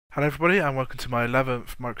Hello everybody and welcome to my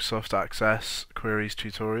 11th Microsoft Access queries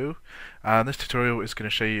tutorial, and this tutorial is going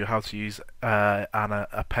to show you how to use an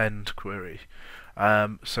append query.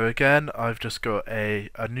 So again, I've just got a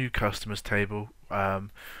new customers table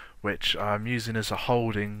which I'm using as a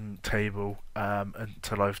holding table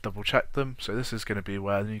until I've double checked them. So this is going to be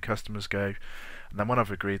where new customers go, and then when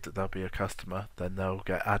I've agreed that they'll be a customer, then they'll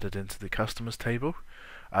get added into the customers table.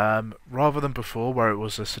 Rather than before where it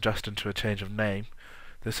was a suggestion to a change of name,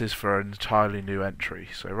 this is for an entirely new entry.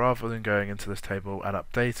 So rather than going into this table and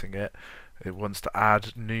updating it, it wants to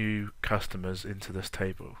add new customers into this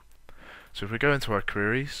table. So if we go into our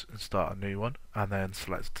queries and start a new one, and then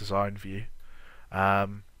select design view,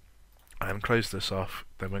 and close this off,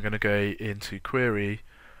 then we're going to go into query,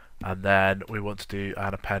 and then we want to do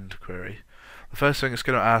an append query. The first thing it's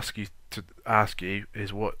going to ask you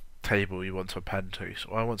is what table you want to append to.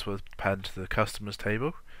 So I want to append to the customers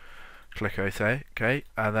table. Click OK,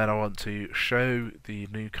 and then I want to show the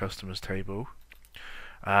new customers table,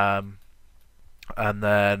 and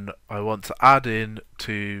then I want to add in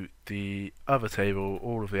to the other table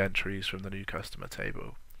all of the entries from the new customer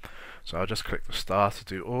table. So I'll just click the star to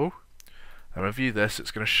do all, and review this.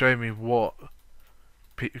 It's going to show me what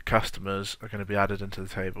customers are going to be added into the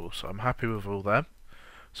table. So I'm happy with all them,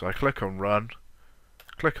 so I click on run,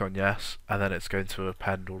 click on yes, and then it's going to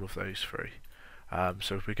append all of those three.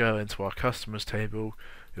 So if we go into our customers table,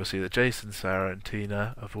 you'll see that Jason, Sarah and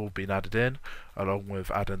Tina have all been added in, along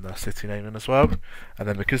with adding their city name in as well. And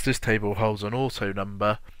then because this table holds an auto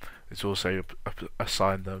number, it's also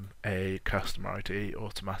assigned them a customer ID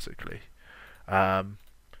automatically.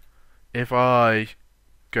 If I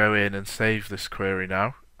go in and save this query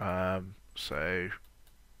now, so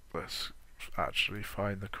let's actually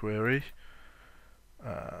find the query,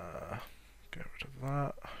 get rid of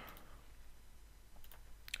that.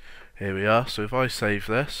 Here we are. So if I save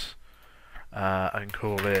this and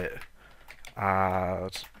call it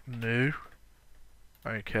add new,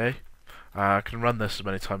 okay, I can run this as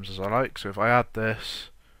many times as I like. So if I add this,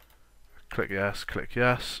 click yes,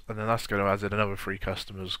 and then that's going to add in another 3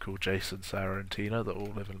 customers called Jason, Sarah and Tina that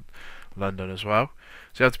all live in London as well.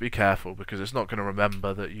 So you have to be careful because it's not going to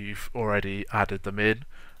remember that you've already added them in.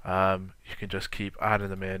 You can just keep adding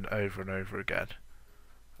them in over and over again.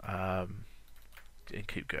 And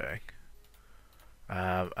keep going,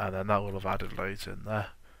 and then that will have added loads in there.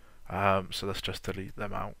 So let's just delete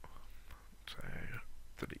them out. So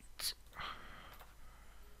delete.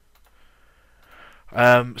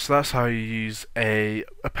 So that's how you use a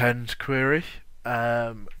append query.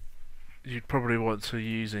 You'd probably want to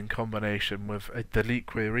use in combination with a delete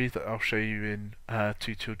query that I'll show you in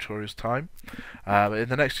 2 tutorials time. In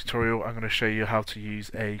the next tutorial I'm going to show you how to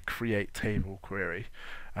use a create table query.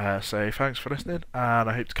 So thanks for listening, and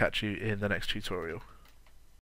I hope to catch you in the next tutorial.